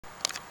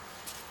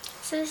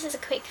So this is a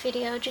quick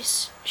video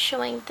just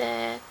showing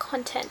the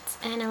contents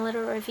and a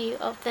little review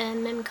of the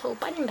Mimco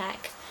button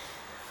bag.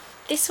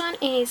 This one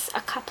is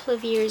a couple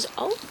of years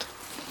old,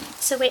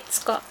 so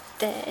it's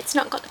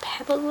not got the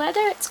pebbled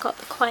leather, it's got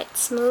the quite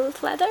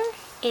smooth leather.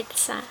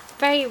 It's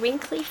very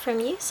wrinkly from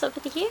use over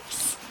the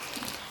years.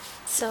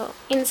 So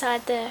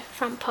inside the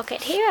front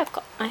pocket here I've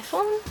got my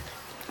phone.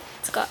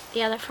 It's got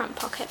the other front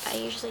pocket, but I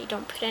usually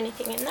don't put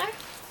anything in there.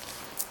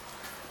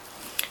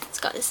 It's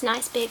got this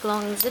nice big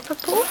long zipper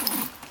pull.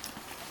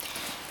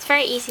 It's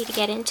very easy to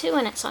get into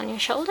when it's on your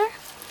shoulder.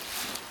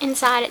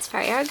 Inside it's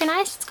very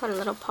organized. It's got a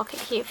little pocket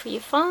here for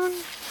your phone.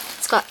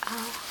 It's got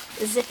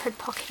a zippered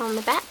pocket on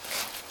the back.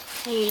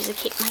 I usually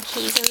keep my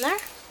keys in there.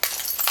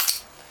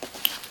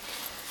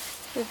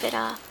 A bit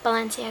of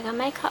Balenciaga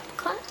makeup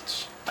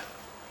clutch.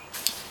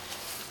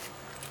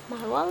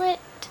 My wallet.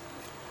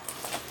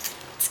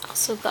 It's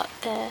also got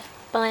the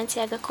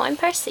Balenciaga coin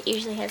purse that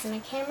usually has my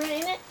camera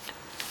in it.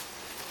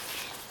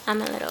 A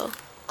little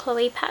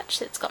Chloe pouch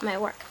that's got my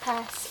work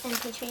pass,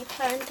 MP3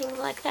 player and things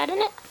like that in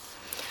it.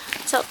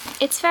 So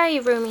it's very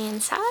roomy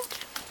inside.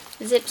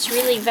 Zips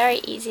really very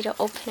easy to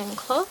open and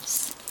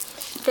close.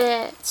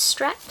 The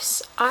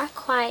straps are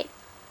quite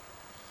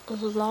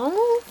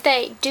long.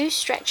 They do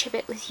stretch a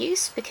bit with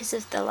use because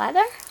of the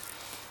leather.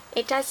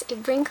 It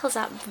wrinkles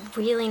up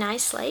really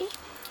nicely,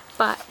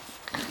 but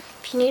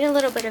if you need a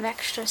little bit of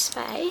extra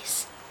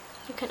space,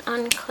 you can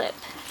unclip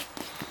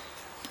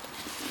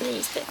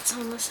these bits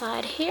on the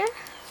side here.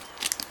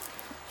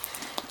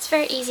 It's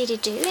very easy to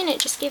do, and it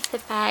just gives the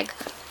bag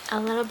a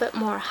little bit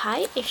more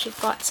height if you've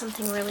got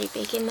something really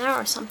big in there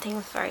or something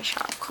with very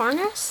sharp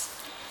corners.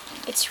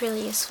 It's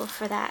really useful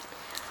for that.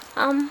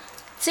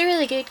 It's a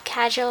really good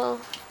casual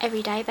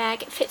everyday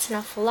bag. It fits an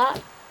awful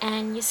lot,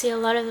 and you see a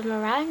lot of them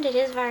around. It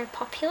is very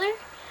popular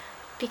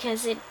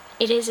because it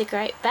is a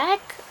great bag.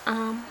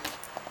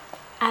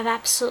 I've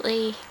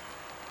absolutely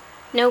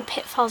no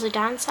pitfalls or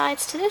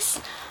downsides to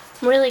this.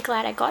 I'm really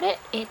glad I got it.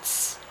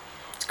 It's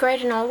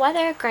great in all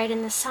weather, great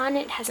in the sun,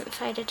 it hasn't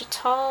faded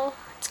at all.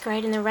 It's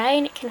great in the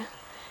rain, it can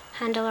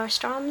handle our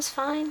storms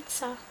fine.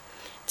 So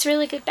it's a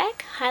really good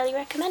bag, highly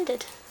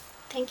recommended.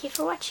 Thank you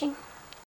for watching.